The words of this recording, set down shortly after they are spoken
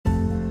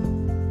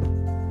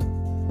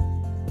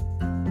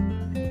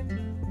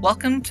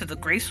Welcome to the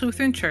Grace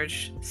Lutheran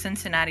Church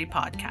Cincinnati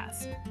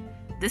podcast.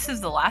 This is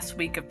the last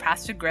week of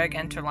Pastor Greg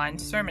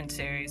Enterline's sermon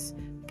series,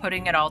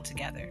 Putting It All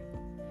Together.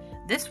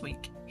 This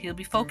week, he'll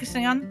be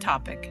focusing on the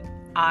topic,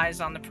 Eyes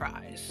on the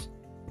Prize,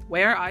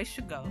 where eyes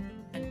should go,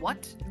 and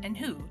what and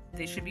who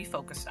they should be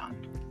focused on.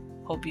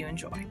 Hope you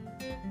enjoy.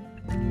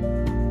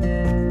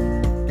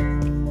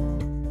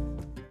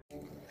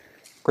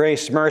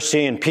 Grace,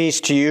 mercy, and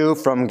peace to you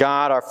from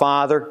God our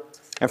Father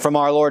and from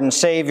our Lord and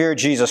Savior,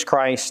 Jesus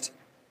Christ.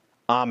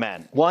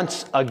 Amen.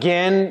 Once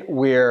again,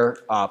 we're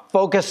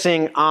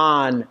focusing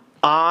on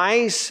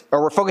eyes,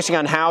 or we're focusing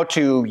on how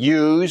to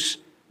use,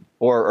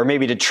 or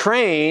maybe to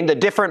train the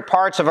different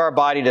parts of our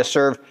body to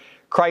serve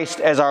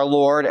Christ as our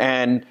Lord.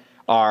 And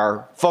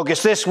our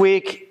focus this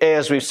week,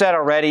 as we've said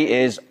already,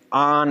 is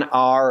on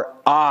our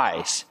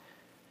eyes.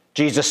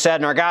 Jesus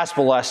said in our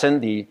gospel lesson,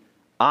 the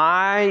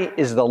eye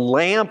is the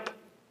lamp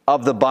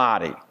of the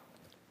body.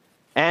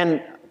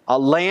 And a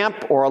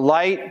lamp or a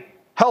light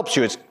helps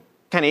you. It's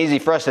kind of easy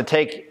for us to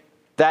take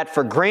that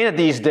for granted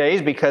these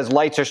days because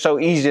lights are so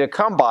easy to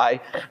come by.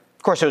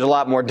 Of course, it was a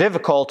lot more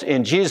difficult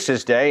in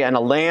Jesus' day, and a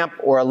lamp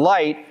or a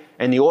light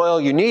and the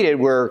oil you needed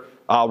were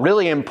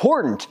really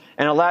important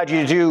and allowed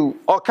you to do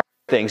all kinds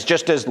of things,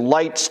 just as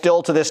light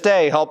still to this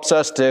day helps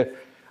us to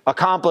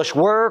accomplish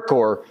work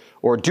or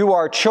do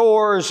our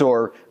chores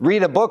or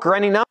read a book or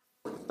any number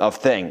of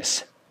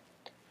things.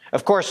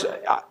 Of course,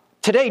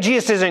 today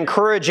Jesus is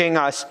encouraging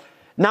us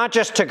not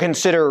just to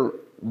consider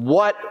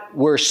what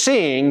we're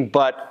seeing,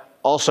 but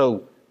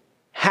also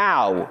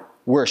how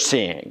we're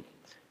seeing.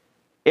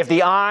 If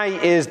the eye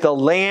is the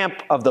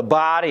lamp of the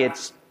body,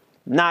 it's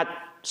not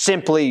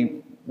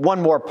simply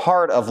one more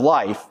part of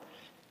life.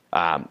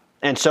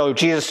 And so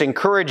Jesus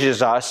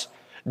encourages us,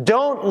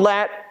 don't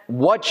let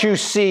what you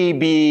see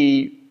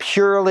be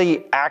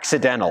purely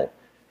accidental.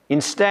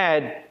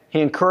 Instead,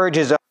 he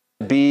encourages us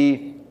to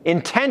be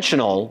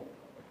intentional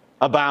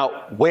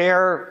about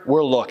where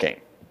we're looking.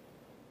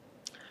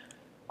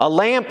 A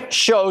lamp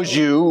shows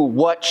you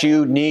what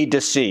you need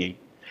to see.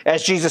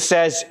 As Jesus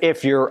says,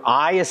 if your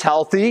eye is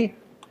healthy,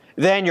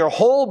 then your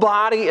whole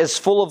body is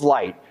full of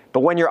light. But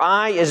when your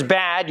eye is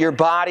bad, your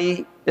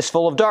body is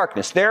full of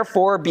darkness.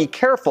 Therefore, be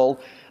careful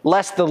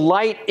lest the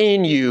light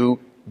in you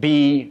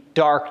be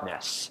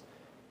darkness.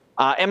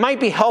 It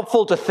might be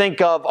helpful to think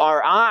of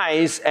our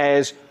eyes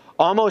as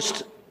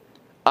almost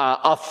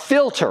a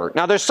filter.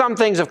 Now, there's some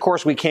things, of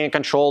course, we can't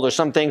control. There's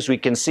some things we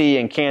can see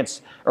and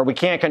we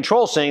can't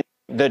control seeing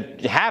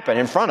that happen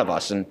in front of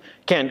us, and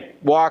can't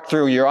walk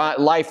through your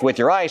life with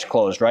your eyes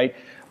closed, right?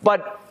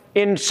 But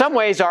in some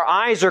ways, our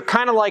eyes are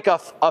kind of like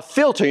a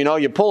filter. You know,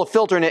 you pull a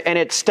filter and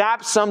it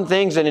stops some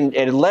things and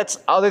it lets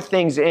other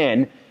things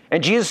in.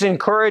 And Jesus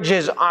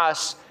encourages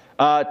us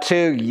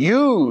to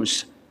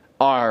use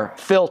our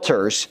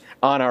filters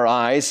on our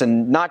eyes,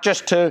 and not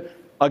just to,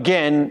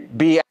 again,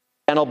 be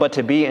accidental, but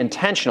to be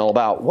intentional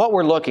about what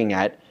we're looking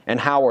at and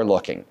how we're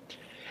looking.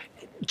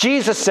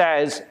 Jesus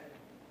says,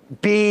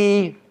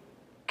 be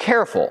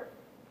careful.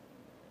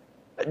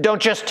 Don't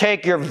just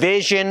take your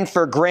vision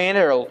for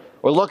granted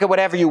or look at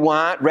whatever you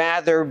want.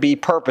 Rather, be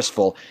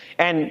purposeful.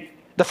 And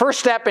the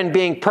first step in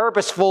being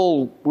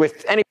purposeful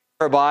with any part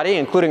of our body,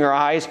 including our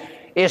eyes,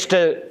 is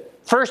to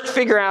first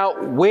figure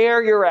out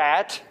where you're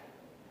at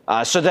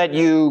so that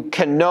you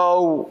can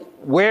know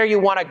where you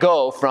want to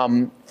go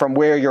from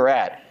where you're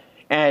at.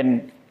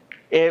 And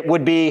it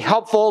would be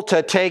helpful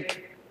to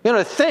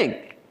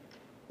think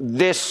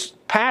this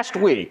past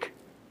week,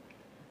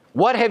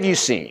 what have you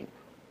seen?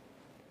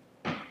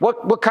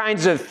 What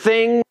kinds of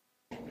things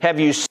have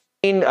you seen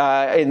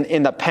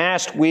in the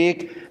past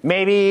week?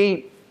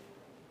 Maybe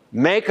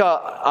make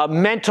a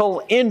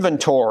mental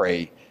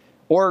inventory.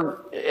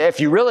 Or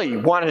if you really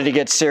wanted to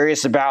get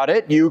serious about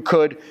it, you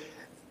could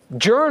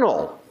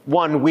journal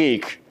one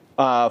week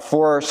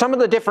for some of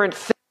the different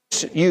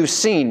things you've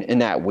seen in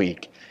that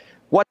week.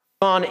 What's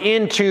gone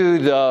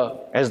into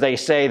as they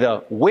say,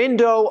 the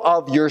window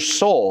of your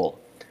soul.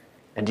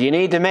 And do you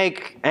need to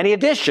make any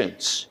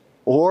additions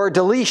or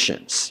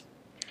deletions?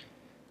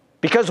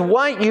 Because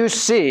what you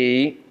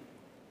see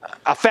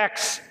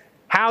affects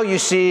how you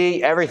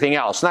see everything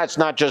else. That's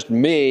not just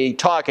me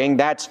talking,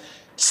 that's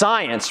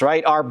science,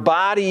 right? Our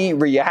body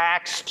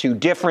reacts to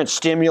different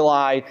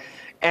stimuli.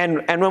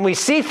 And when we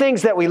see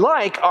things that we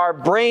like, our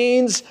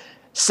brains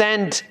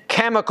send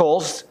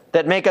chemicals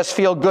that make us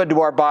feel good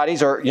to our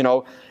bodies,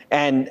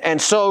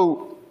 and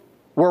so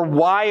we're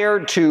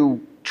wired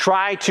to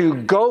try to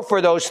go for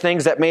those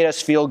things that made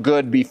us feel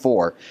good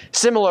before.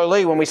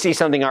 Similarly, when we see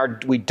something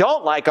we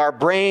don't like, our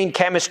brain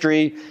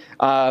chemistry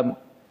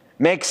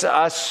makes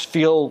us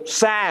feel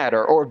sad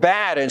or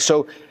bad. And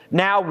so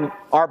now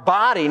our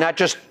body, not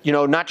just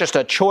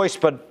a choice,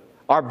 but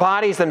our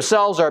bodies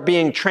themselves are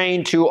being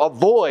trained to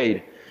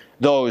avoid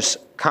those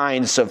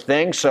kinds of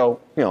things. So,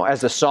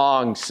 as the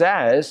song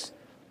says,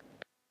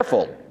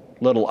 careful,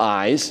 little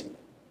eyes,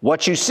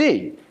 what you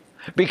see.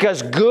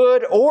 Because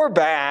good or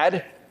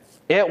bad,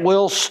 it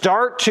will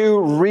start to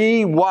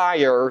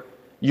rewire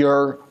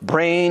your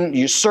brain,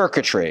 your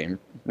circuitry.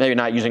 maybe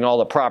not using all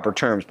the proper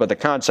terms, but the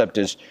concept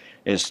is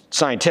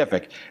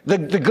scientific. The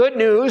good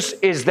news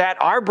is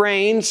that our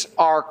brains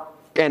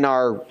and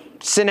our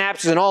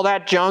synapses and all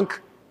that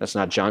junk, that's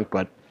not junk,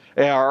 but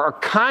they are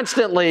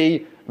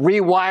constantly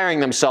rewiring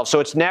themselves. So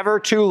it's never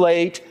too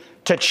late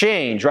to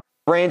change. Right?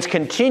 Brains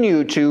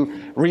continue to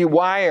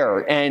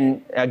rewire.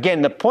 And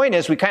again, the point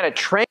is we kind of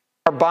train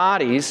our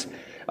bodies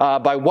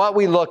by what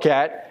we look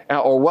at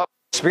or what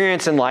we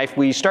experience in life.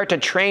 We start to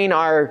train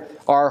our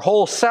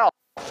whole self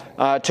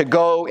to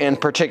go in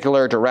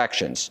particular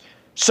directions.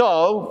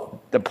 So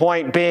the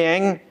point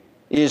being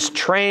is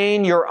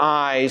train your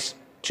eyes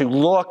to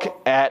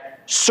look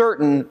at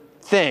certain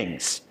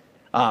things.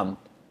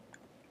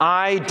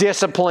 Eye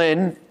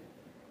discipline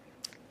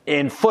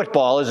in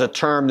football is a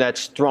term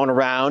that's thrown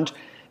around.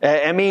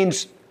 It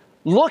means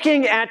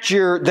looking at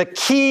the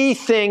key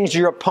things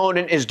your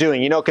opponent is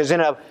doing. You know, because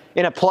in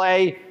a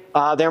play,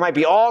 there might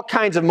be all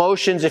kinds of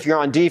motions. If you're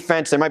on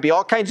defense, there might be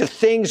all kinds of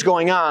things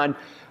going on.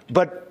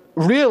 But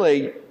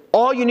really,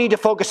 all you need to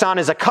focus on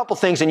is a couple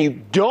things, and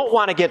you don't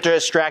want to get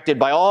distracted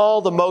by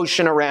all the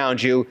motion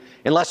around you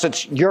unless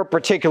it's your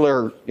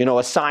particular,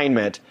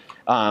 assignment.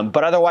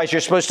 But otherwise,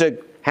 you're supposed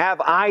to have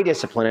eye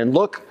discipline and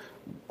look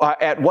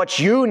at what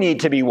you need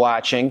to be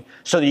watching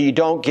so that you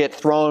don't get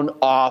thrown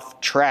off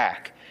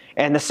track.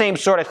 And the same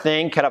sort of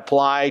thing can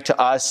apply to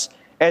us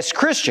as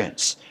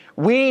Christians.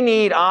 We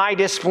need eye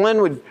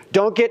discipline. We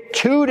don't get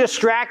too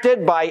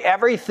distracted by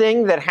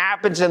everything that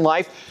happens in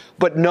life,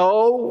 but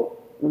know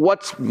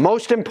what's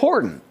most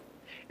important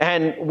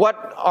and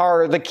what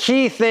are the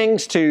key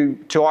things to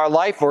our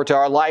life or to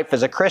our life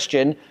as a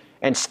Christian,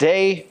 and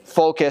stay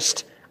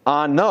focused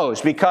on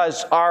those,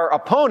 because our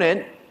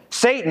opponent,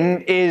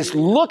 Satan, is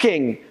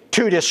looking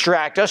to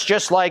distract us,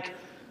 just like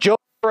Joe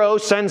Burrow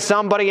sends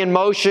somebody in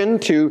motion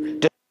to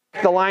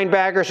distract the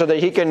linebacker so that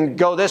he can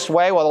go this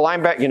way while the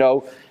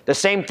linebacker, the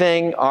same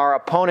thing, our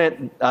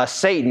opponent,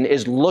 Satan,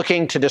 is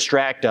looking to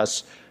distract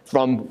us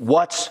from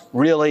what's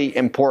really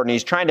important.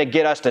 He's trying to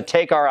get us to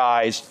take our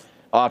eyes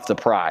off the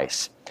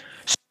prize.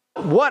 So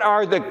what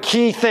are the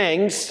key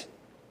things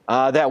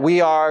that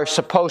we are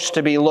supposed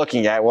to be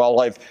looking at?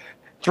 Well, I've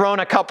thrown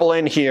a couple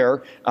in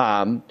here.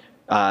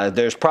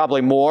 There's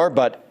probably more,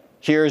 but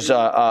here's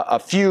a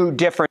few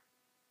different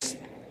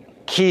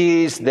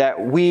keys that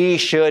we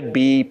should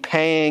be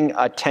paying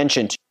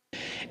attention to.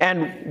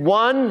 And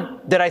one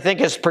that I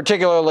think is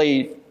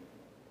particularly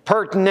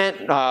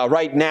pertinent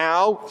right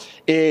now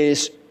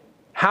is,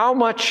 how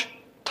much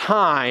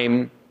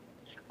time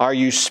are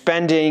you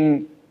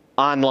spending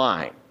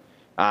online?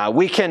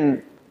 We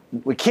can't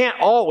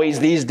always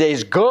these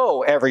days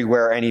go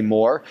everywhere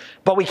anymore,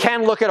 but we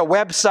can look at a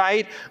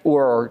website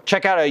or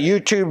check out a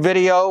YouTube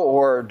video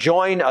or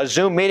join a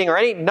Zoom meeting or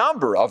any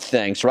number of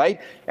things, right?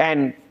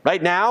 And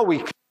right now,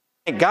 we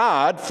thank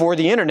God for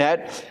the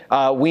internet.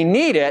 We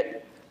need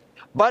it,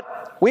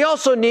 but we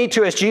also need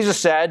to, as Jesus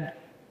said,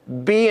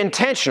 be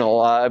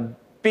intentional,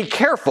 be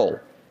careful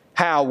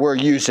how we're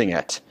using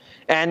it.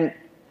 And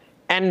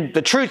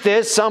the truth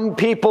is, some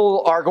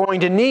people are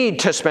going to need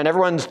to spend,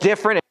 everyone's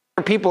different,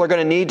 and people are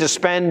going to need to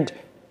spend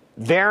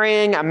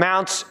varying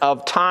amounts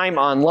of time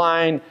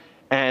online,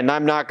 and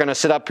I'm not going to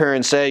sit up here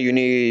and say you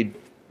need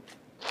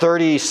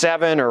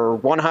 37 or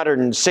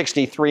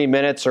 163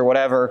 minutes or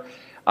whatever.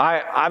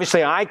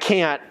 Obviously, I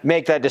can't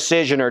make that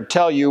decision or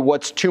tell you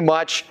what's too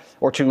much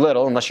or too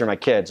little, unless you're my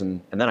kids,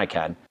 and then I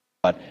can.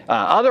 But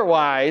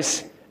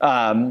otherwise,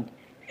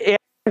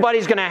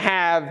 everybody's going to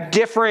have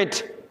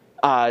different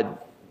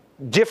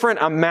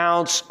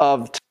amounts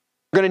of time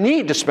you're going to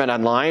need to spend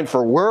online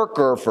for work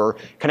or for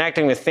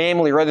connecting with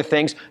family or other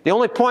things. The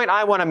only point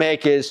I want to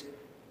make is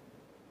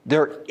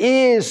there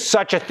is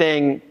such a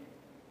thing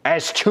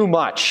as too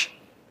much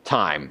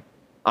time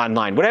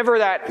online. Whatever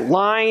that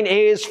line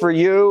is for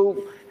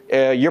you,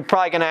 you're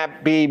probably going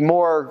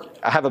to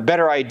have a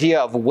better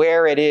idea of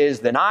where it is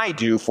than I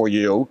do for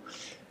you.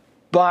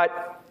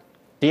 But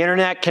the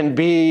internet can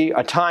be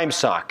a time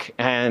suck,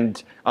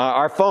 and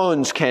our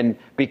phones can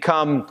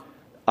become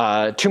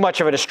too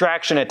much of a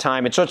distraction at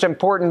times. And so it's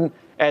important,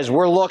 as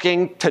we're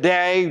looking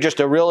today,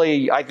 just a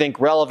really, I think,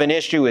 relevant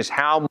issue is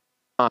how much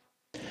time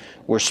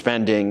we're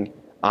spending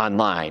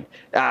online.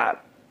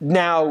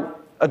 Now,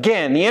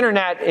 again, the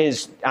internet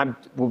is,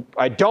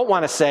 I don't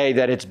want to say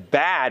that it's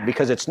bad,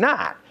 because it's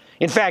not.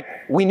 In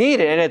fact, we need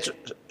it, and it's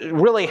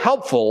really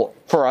helpful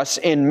for us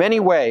in many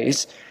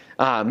ways.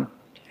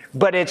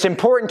 But it's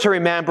important to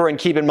remember and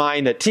keep in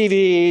mind that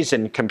TVs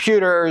and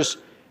computers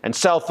and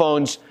cell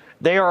phones,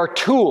 they are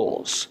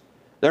tools.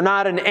 They're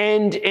not an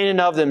end in and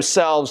of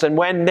themselves. And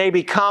when they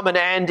become an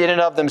end in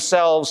and of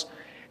themselves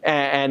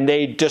and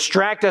they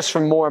distract us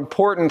from more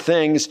important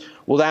things,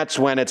 well, that's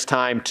when it's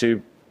time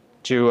to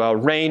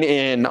rein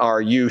in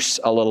our use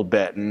a little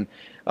bit. And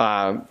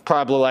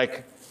probably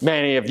like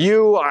many of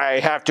you, I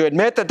have to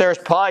admit that there's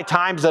probably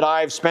times that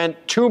I've spent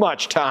too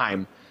much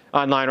time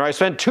online, or I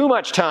spent too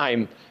much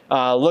time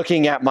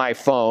looking at my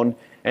phone,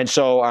 and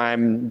so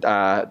I'm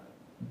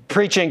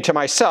preaching to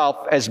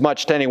myself as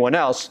much to anyone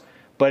else.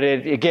 But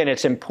again,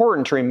 it's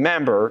important to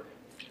remember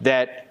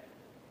that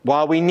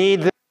while we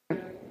need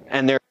them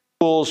and they're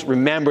tools,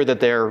 remember that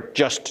they're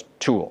just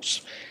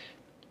tools.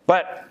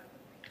 But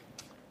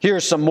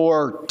here's some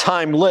more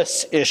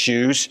timeless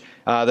issues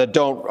that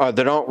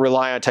don't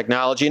rely on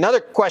technology. Another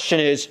question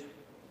is,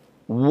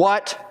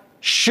 what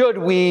should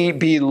we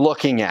be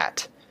looking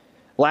at?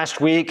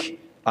 Last week,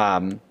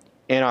 in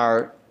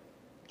our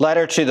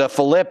letter to the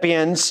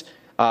Philippians,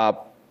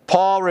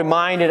 Paul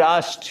reminded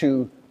us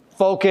to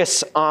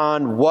focus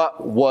on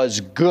what was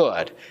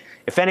good.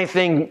 If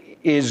anything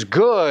is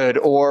good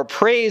or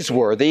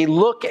praiseworthy,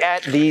 look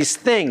at these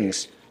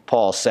things,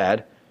 Paul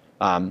said.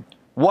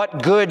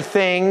 What good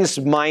things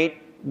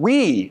might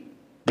we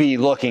be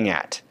looking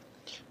at?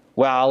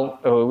 Well,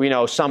 we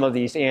know some of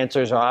these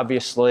answers are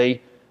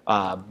obviously,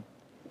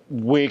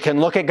 we can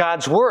look at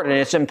God's Word, and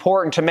it's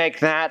important to make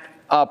that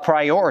a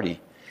priority.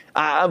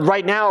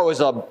 Right now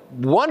is a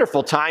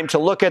wonderful time to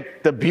look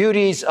at the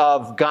beauties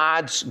of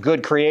God's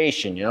good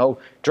creation. You know,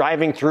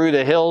 driving through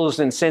the hills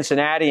in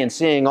Cincinnati and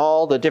seeing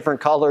all the different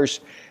colors,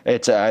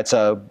 it's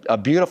a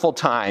beautiful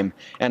time.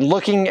 And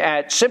looking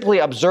at, simply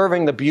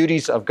observing the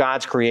beauties of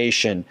God's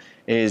creation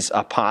is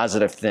a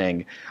positive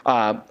thing.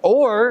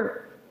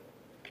 Or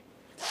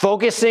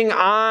focusing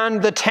on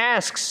the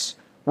tasks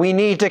we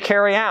need to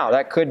carry out.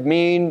 That could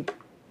mean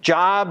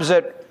jobs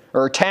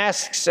or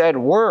tasks at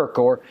work,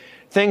 or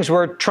things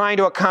we're trying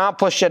to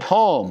accomplish at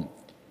home.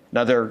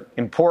 Another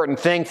important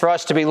thing for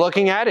us to be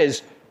looking at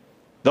is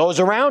those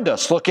around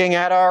us, looking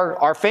at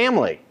our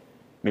family,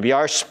 maybe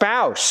our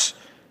spouse,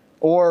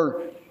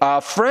 or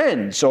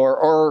friends,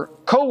 or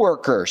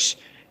coworkers.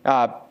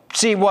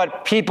 See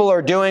what people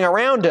are doing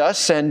around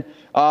us and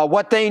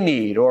what they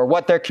need or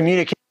what they're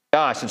communicating to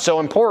us. It's so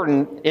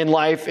important in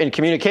life, in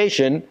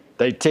communication,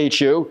 they teach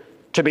you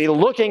to be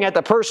looking at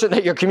the person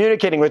that you're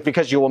communicating with,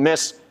 because you will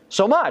miss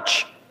so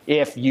much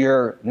if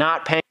you're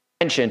not paying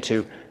attention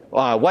to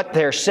what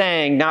they're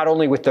saying, not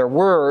only with their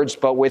words,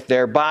 but with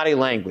their body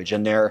language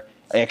and their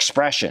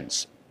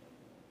expressions.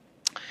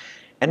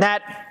 And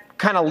that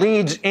kind of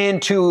leads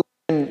into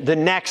the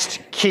next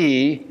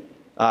key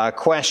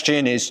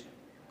question is,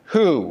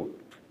 who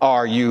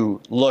are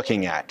you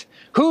looking at?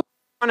 Who's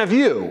in front of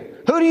you?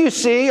 Who do you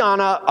see on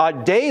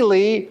a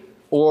daily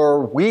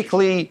or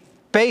weekly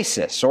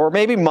basis, or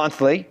maybe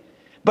monthly?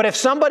 But if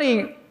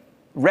somebody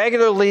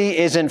regularly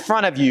is in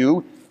front of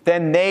you,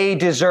 then they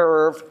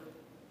deserve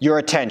your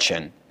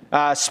attention.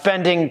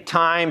 Spending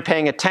time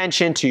paying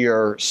attention to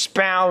your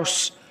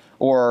spouse,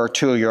 or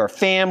to your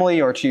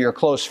family, or to your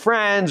close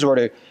friends, or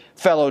to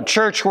fellow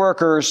church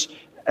workers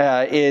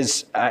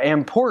is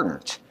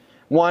important.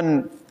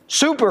 One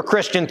super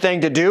Christian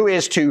thing to do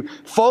is to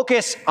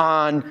focus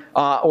on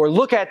or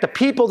look at the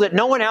people that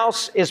no one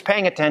else is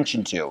paying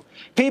attention to.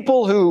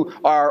 People who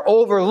are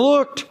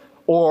overlooked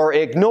or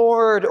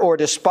ignored or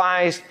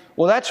despised.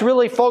 Well, that's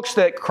really folks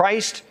that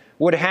Christ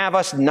would have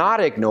us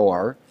not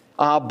ignore,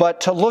 but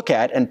to look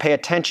at and pay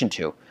attention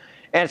to.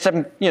 And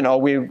some,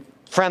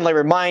 friendly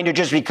reminder,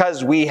 just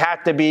because we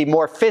have to be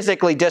more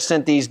physically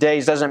distant these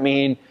days doesn't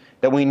mean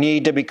that we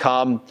need to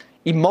become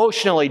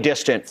emotionally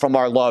distant from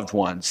our loved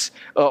ones,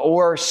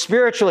 or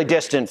spiritually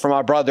distant from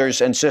our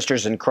brothers and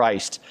sisters in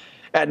Christ.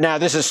 Now,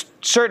 this is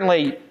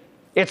certainly,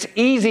 it's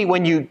easy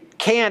when you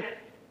can't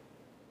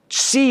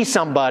see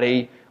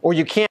somebody, or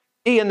you can't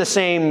be in the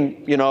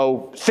same,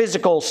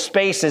 physical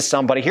space as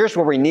somebody. Here's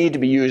where we need to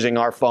be using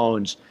our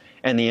phones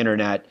and the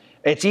internet.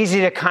 It's easy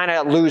to kind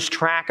of lose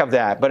track of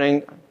that, but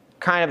in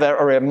kind of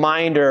a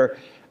reminder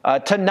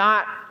to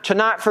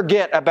not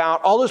forget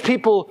about all those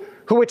people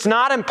who it's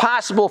not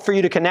impossible for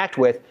you to connect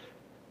with,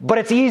 but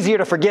it's easier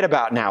to forget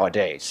about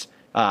nowadays.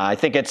 I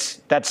think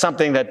that's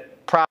something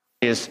that probably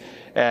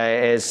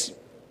is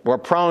we're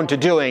prone to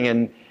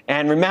doing.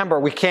 And remember,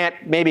 we can't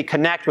maybe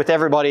connect with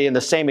everybody in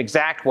the same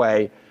exact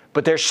way,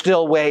 but there's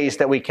still ways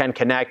that we can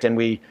connect, and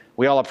we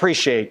all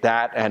appreciate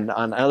that, and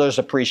others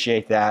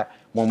appreciate that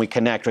when we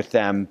connect with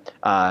them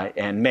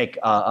and make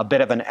a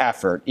bit of an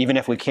effort. Even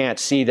if we can't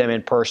see them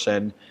in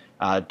person,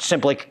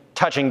 simply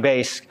touching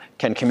base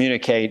can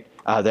communicate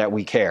that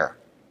we care.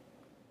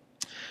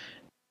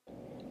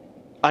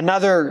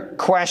 Another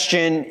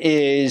question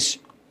is,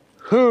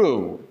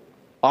 who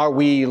are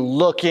we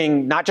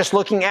looking, not just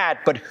looking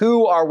at, but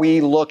who are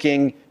we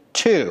looking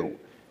to?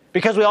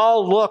 Because we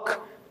all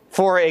look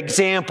for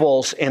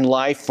examples in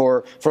life,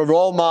 for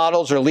role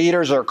models or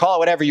leaders, or call it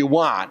whatever you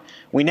want.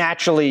 We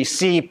naturally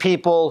see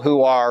people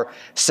who are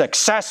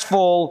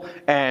successful,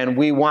 and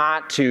we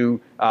want to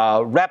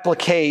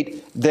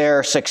replicate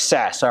their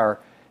success. Our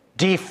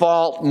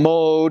default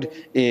mode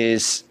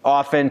is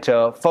often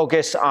to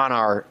focus on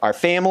our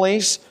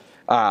families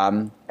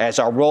as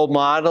our role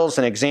models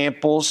and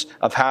examples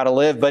of how to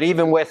live. But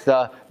even with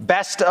the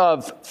best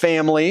of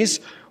families,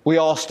 we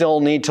all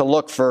still need to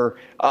look for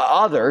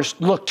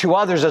look to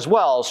others as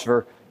well as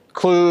for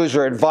clues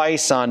or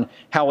advice on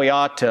how we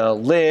ought to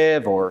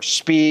live or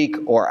speak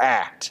or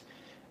act.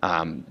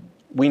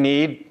 We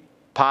need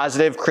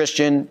positive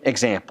Christian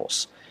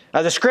examples.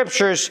 Now, the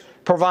Scriptures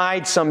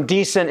provide some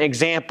decent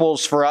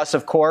examples for us,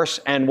 of course,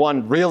 and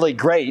one really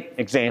great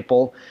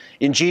example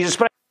in Jesus.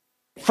 But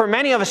for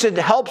many of us, it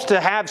helps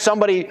to have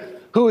somebody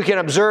who we can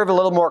observe a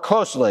little more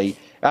closely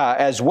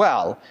as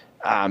well.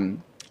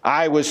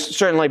 I was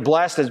certainly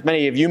blessed, as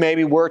many of you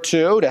maybe were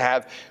too, to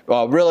have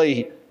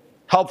really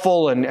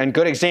helpful and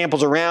good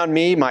examples around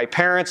me. My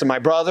parents and my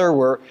brother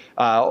were,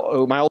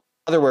 my older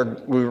brother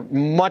were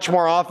much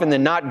more often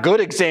than not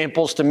good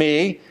examples to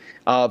me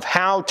of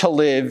how to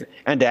live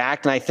and to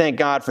act, and I thank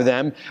God for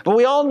them. But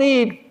we all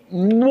need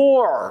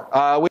more.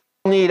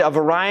 We need a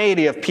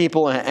variety of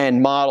people and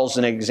models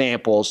and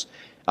examples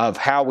of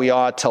how we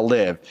ought to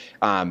live.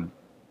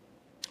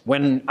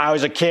 When I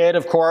was a kid,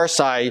 of course,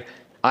 I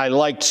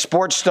liked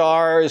sports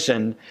stars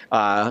and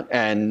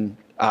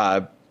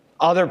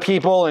other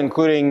people,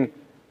 including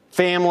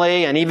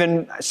family, and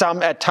even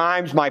some, at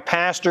times, my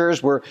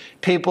pastors were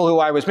people who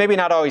I was maybe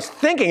not always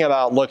thinking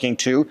about looking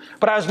to,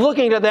 but I was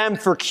looking to them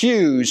for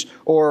cues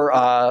or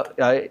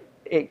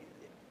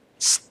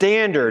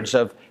standards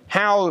of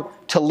how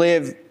to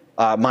live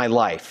my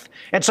life.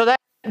 And so that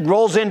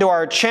rolls into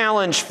our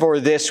challenge for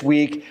this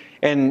week.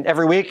 And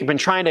every week I've been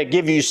trying to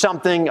give you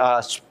something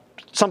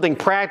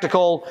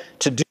practical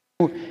to do.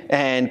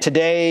 And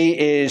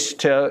today is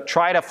to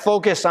try to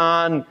focus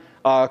on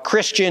a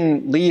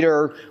Christian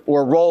leader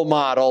or role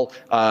model.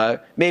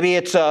 Maybe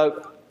it's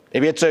a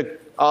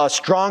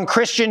strong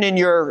Christian in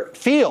your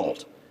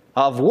field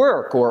of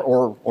work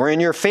or in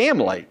your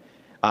family.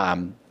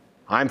 I'm,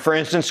 for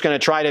instance, going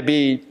to try to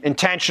be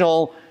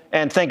intentional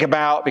and think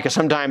about, because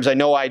sometimes I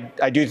know I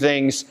do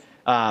things,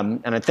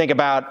 and I think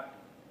about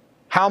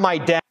how my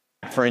dad,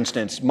 for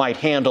instance, might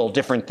handle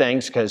different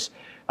things, because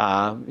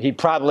he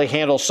probably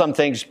handles some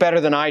things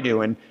better than I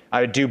do, and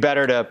I would do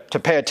better to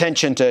pay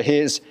attention to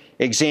his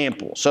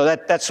example. So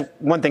that's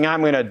one thing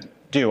I'm going to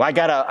do.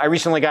 I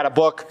recently got a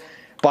book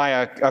by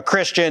a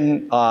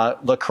Christian,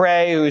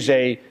 Lecrae, who's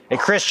a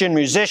Christian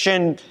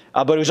musician,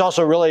 but who's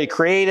also really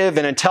creative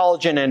and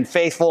intelligent and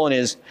faithful in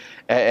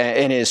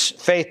his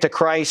faith to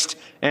Christ.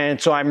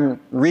 And so I'm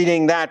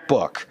reading that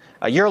book.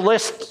 Your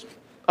list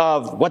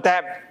of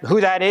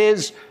who that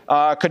is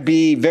could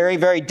be very,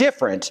 very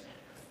different.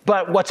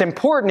 But what's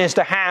important is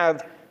to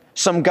have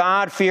some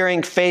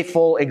God-fearing,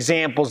 faithful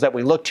examples that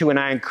we look to, and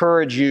I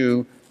encourage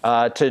you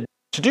to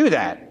do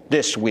that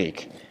this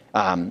week.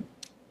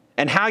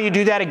 And how you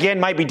do that, again,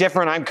 might be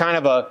different. I'm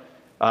kind of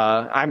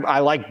I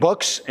like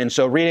books, and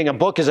so reading a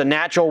book is a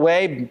natural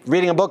way.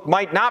 Reading a book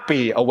might not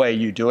be a way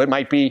you do it. It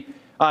might be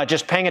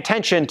just paying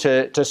attention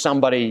to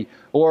somebody,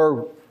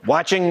 or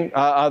watching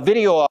a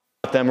video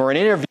of them, or an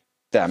interview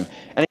with them,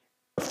 and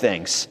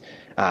things.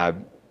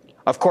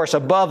 Of course,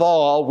 above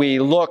all, we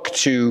look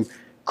to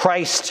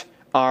Christ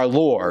our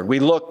Lord. We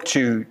look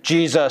to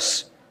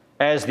Jesus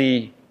as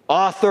the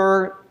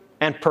author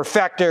and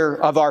perfecter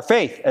of our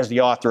faith, as the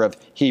author of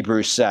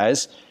Hebrews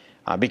says,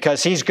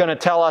 because he's going to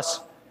tell us,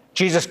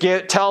 Jesus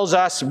tells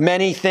us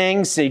many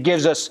things. He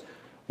gives us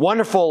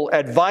wonderful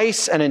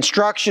advice and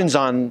instructions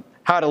on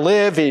how to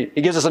live. He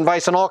gives us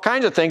advice on all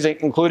kinds of things,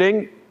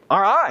 including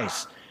our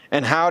eyes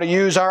and how to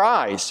use our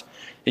eyes.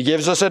 He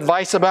gives us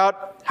advice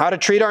about how to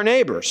treat our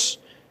neighbors,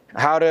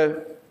 how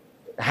to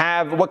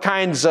have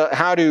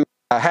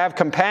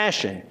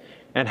compassion,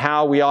 and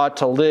how we ought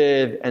to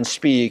live and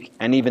speak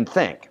and even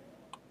think.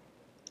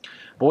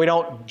 But we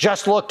don't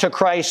just look to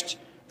Christ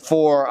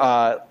for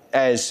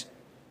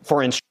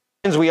instructions.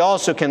 We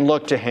also can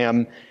look to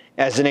him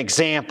as an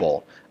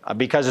example,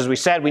 because, as we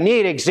said, we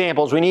need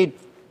examples. We need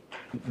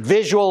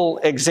visual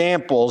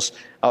examples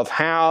of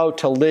how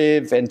to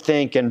live and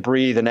think and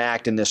breathe and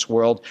act in this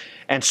world.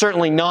 And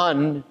certainly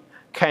none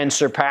can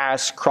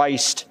surpass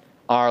Christ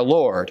our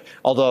Lord,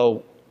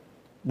 although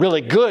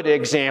really good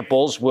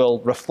examples will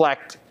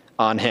reflect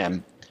on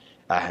him.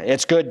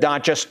 It's good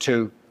not just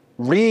to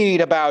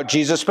read about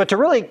Jesus, but to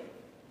really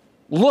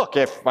look,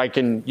 if I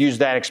can use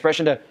that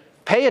expression, to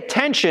pay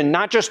attention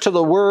not just to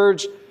the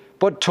words,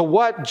 but to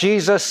what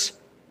Jesus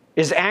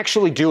is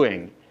actually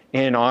doing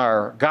in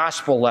our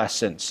gospel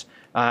lessons,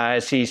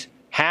 as he's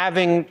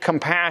having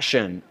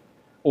compassion,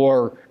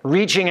 or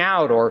reaching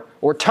out,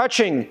 or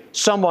touching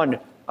someone,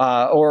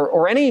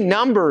 or any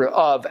number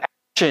of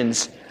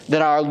actions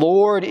that our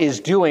Lord is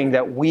doing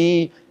that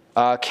we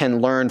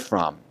can learn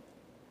from.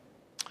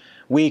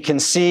 We can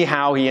see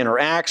how he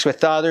interacts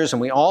with others,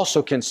 and we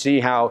also can see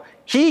how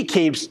he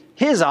keeps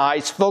his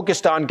eyes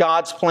focused on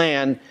God's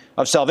plan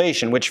of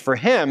salvation, which for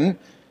him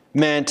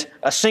meant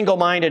a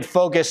single-minded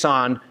focus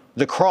on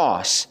the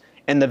cross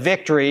and the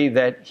victory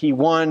that he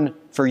won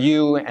for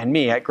you and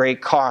me at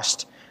great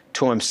cost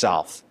to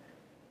himself.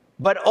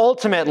 But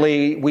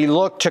ultimately, we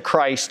look to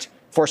Christ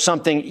for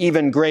something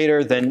even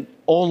greater than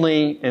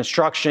only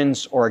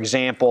instructions or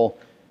example.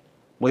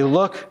 We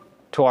look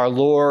to our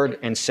Lord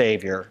and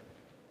Savior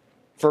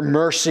for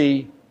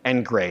mercy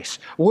and grace.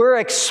 We're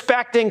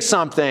expecting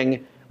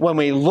something when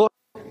we look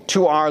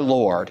to our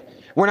Lord.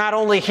 We're not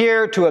only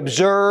here to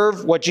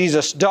observe what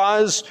Jesus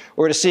does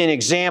or to see an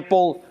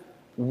example.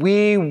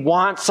 We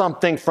want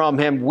something from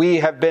him. We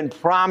have been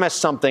promised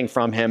something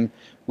from him.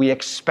 We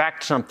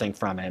expect something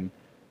from him.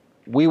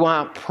 We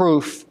want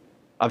proof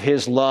of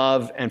his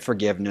love and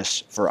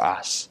forgiveness for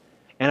us.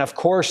 And of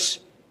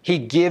course, he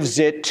gives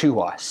it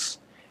to us.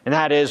 And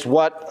that is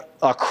what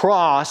a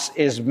cross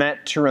is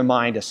meant to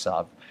remind us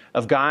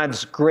of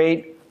God's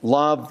great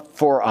love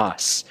for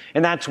us.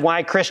 And that's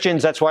why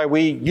Christians, that's why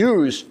we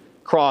use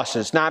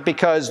crosses, not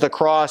because the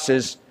cross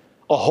is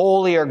a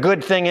holy or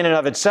good thing in and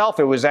of itself.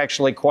 It was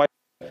actually quite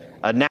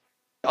a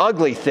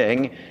ugly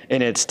thing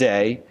in its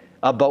day,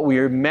 but we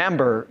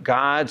remember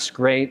God's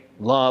great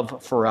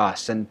love for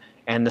us and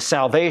the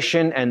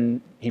salvation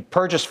and he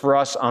purchased for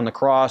us on the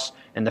cross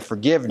and the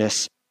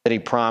forgiveness that he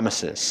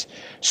promises.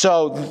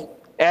 So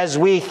as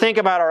we think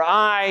about our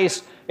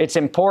eyes, it's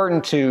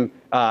important to,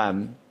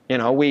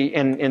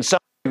 in some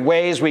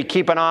ways we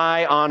keep an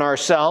eye on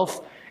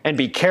ourselves and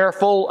be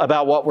careful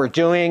about what we're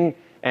doing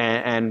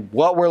and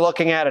what we're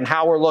looking at and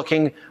how we're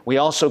looking. We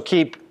also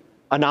keep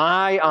an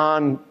eye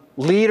on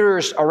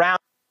leaders around,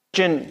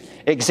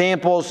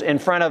 examples in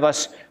front of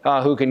us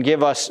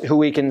who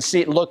we can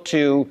look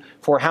to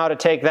for how to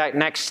take that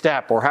next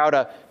step or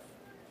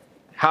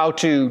how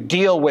to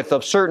deal with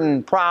a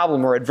certain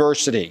problem or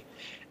adversity.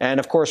 And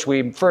of course,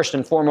 we first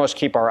and foremost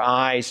keep our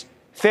eyes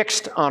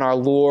fixed on our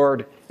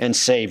Lord and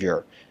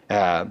Savior.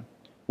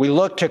 We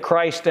look to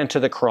Christ and to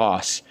the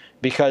cross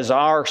because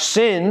our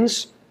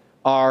sins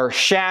are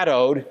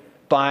shadowed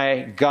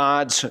by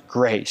God's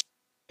grace.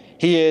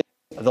 He is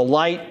the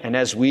light, and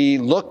as we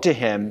look to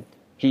him,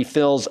 he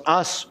fills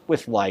us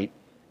with light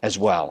as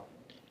well.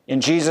 In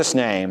Jesus'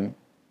 name,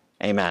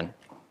 amen.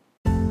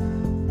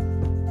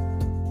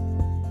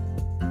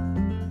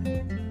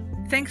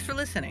 Thanks for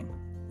listening.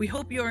 We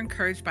hope you are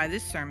encouraged by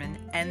this sermon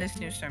and this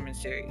new sermon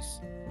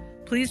series.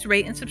 Please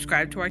rate and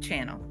subscribe to our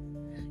channel.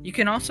 You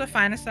can also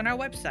find us on our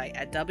website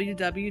at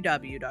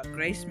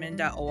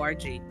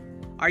www.gracemin.org,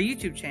 our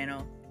YouTube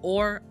channel,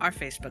 or our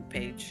Facebook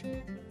page.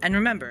 And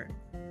remember,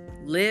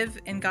 live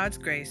in God's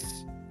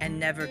grace and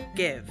never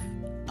give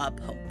up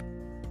hope.